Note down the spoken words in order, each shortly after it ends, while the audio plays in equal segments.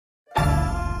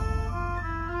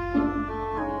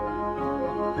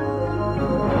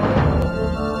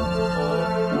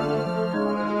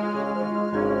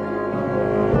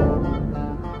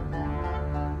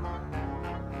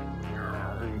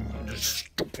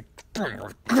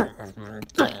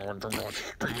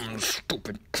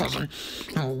Stupid cousin.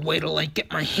 Oh, wait till I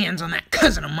get my hands on that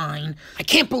cousin of mine. I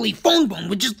can't believe Phone Bone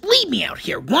would just leave me out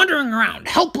here wandering around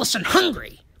helpless and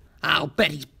hungry. I'll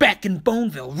bet he's back in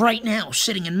Boneville right now,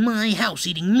 sitting in my house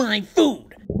eating my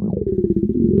food.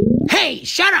 Hey,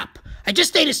 shut up! I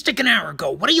just ate a stick an hour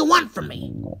ago. What do you want from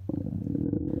me?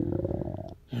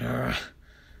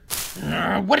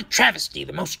 What a travesty,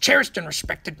 the most cherished and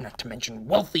respected, not to mention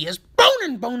wealthiest, Bone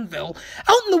in Boneville,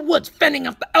 out in the woods fending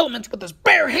off the elements with his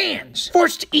bare hands,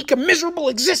 forced to eke a miserable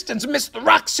existence amidst the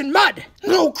rocks and mud.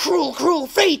 No cruel, cruel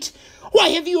fate! Why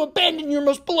have you abandoned your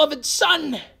most beloved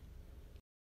son?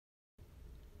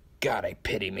 God, I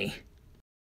pity me.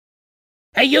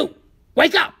 Hey, you!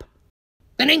 Wake up!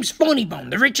 The name's Phony Bone,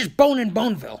 the richest bone in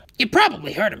Boneville. You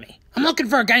probably heard of me. I'm looking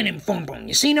for a guy named Phone Bone.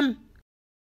 You seen him?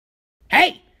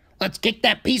 Hey! Let's kick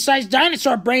that pea-sized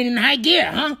dinosaur brain in high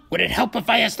gear, huh? Would it help if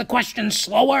I asked the question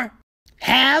slower?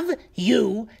 Have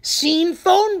you seen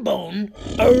Phone Bone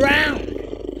around?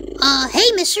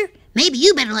 Hey, mister. Maybe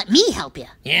you better let me help you.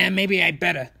 Yeah, maybe I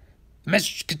better. The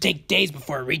message could take days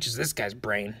before it reaches this guy's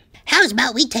brain. How's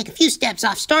about we take a few steps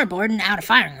off starboard and out of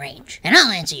firing range, and I'll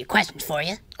answer your questions for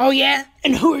you. Oh, yeah?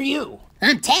 And who are you?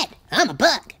 I'm Ted. I'm a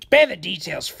bug. Spare the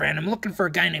details, friend. I'm looking for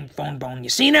a guy named Phone Bone.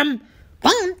 You seen him?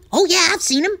 Bone? Oh, yeah, I've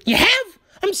seen him. You have?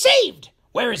 I'm saved.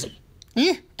 Where is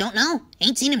he? Don't know.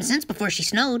 Ain't seen him since before she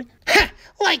snowed. Ha!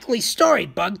 Likely story,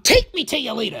 Bug. Take me to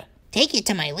your leader. Take you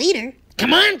to my leader?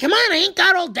 Come on, I ain't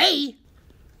got all day.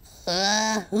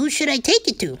 Who should I take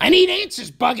you to? I need answers,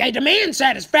 Bug. I demand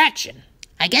satisfaction.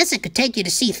 I guess I could take you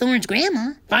to see Thorn's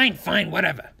grandma. Fine,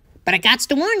 whatever. But I gots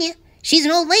to warn you. She's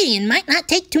an old lady and might not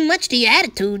take too much to your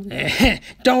attitude.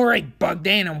 Don't worry, Bug.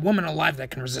 There ain't a woman alive that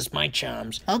can resist my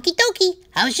charms. Okie dokie.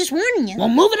 I was just warning you. Well,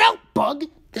 move it out, Bug.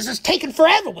 This is taking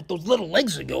forever with those little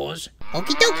legs of yours.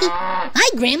 Okie dokie.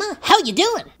 Hi, Grandma. How you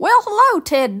doing? Well, hello,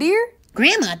 Ted, dear.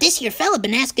 Grandma, this here fella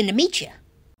been asking to meet you.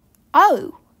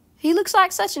 Oh, he looks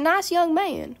like such a nice young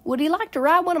man. Would he like to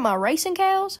ride one of my racing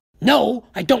cows? No,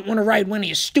 I don't want to ride one of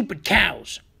your stupid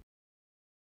cows.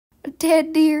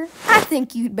 Ted, dear, I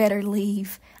think you'd better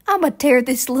leave. I'ma tear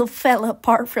this little fella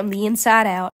apart from the inside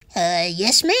out.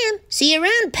 Yes, ma'am. See you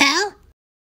around, pal.